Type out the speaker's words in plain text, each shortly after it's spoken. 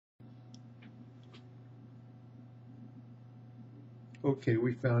Okay,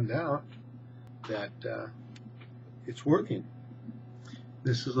 we found out that it's working.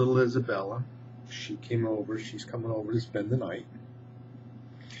 This is little Isabella. She came over. She's coming over to spend the night.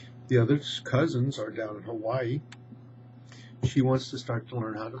 The other cousins are down in Hawaii. She wants to start to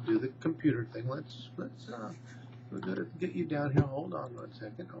learn how to do the computer thing. We're gonna get you down here. Hold on 1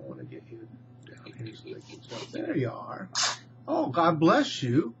 second. I want to get you down here so they can tell. There you are. Oh, God bless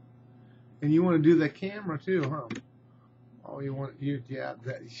you. And you want to do that camera too, huh? Oh, yeah.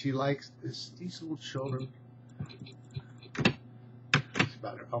 She likes this. These little children. It's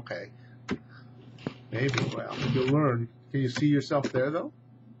about her. Okay. Maybe. Well, you'll learn. Can you see yourself there, though?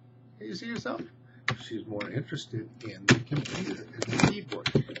 Can you see yourself? She's more interested in the computer and the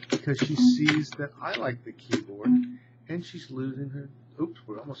keyboard because she sees that I like the keyboard, and she's losing her. Oops,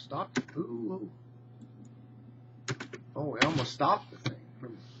 we almost stopped. Ooh. Oh, we almost stopped the thing.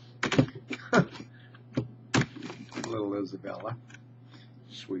 Little Isabella,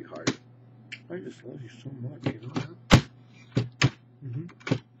 sweetheart. I just love you so much, you know that?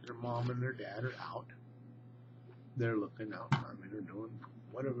 Their mom and their dad are out. They're looking out. I mean, they're doing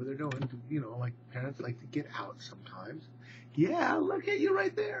whatever they're doing. You know, like parents like to get out sometimes. Yeah, look at you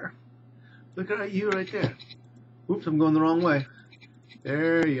right there. Look at you right there. Oops, I'm going the wrong way.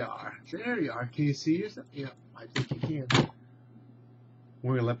 There you are. There you are. Can you see yourself? Yeah, I think you can.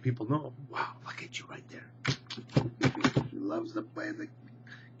 We're going to let people know. Wow, look at you right there. She loves to play the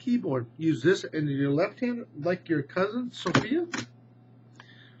keyboard. Use this in your left hand like your cousin, Sophia,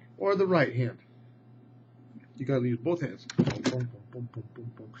 or the right hand. You got to use both hands.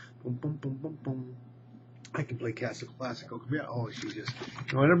 I can play classical. Yeah, oh, she just,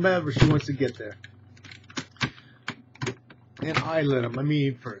 whatever she wants to get there. And I let them. I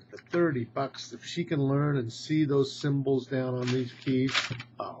mean, for the $30, if she can learn and see those symbols down on these keys,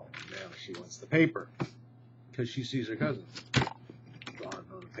 oh, now she wants the paper because she sees her cousin drawing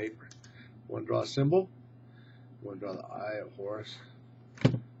on the paper. Want to draw a symbol? Want to draw the eye of Horus?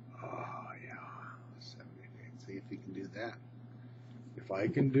 Oh, yeah. 78. See if you can do that. If I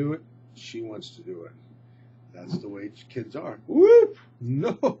can do it, she wants to do it. That's the way kids are. Whoop!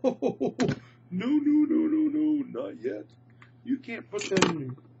 No! No, not yet. You can't put them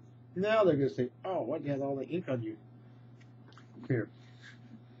in. Now they're going to say, oh, what, you have all the ink on you. Here.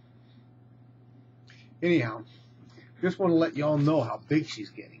 Anyhow, just want to let y'all know how big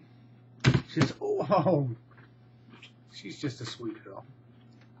she's getting. She's, oh, she's just a sweet girl.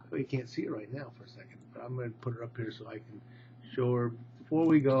 Well, you can't see her right now for a second, but I'm going to put her up here so I can show her before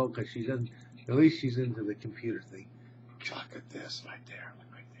we go, because she doesn't, at least she's into the computer thing. Look at this right there.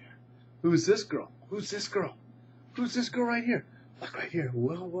 Look right there. Who's this girl? Who's this girl? Who's this girl right here? Look right here.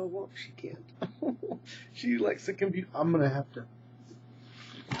 Whoa. She can't. She likes the computer. I'm going to have to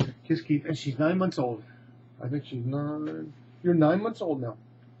just keep. And she's 9 months old. I think she's 9. You're 9 months old now.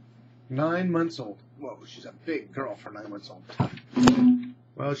 9 months old. Whoa, she's a big girl for 9 months old.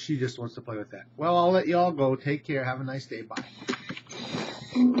 Well, she just wants to play with that. Well, I'll let y'all go. Take care. Have a nice day. Bye.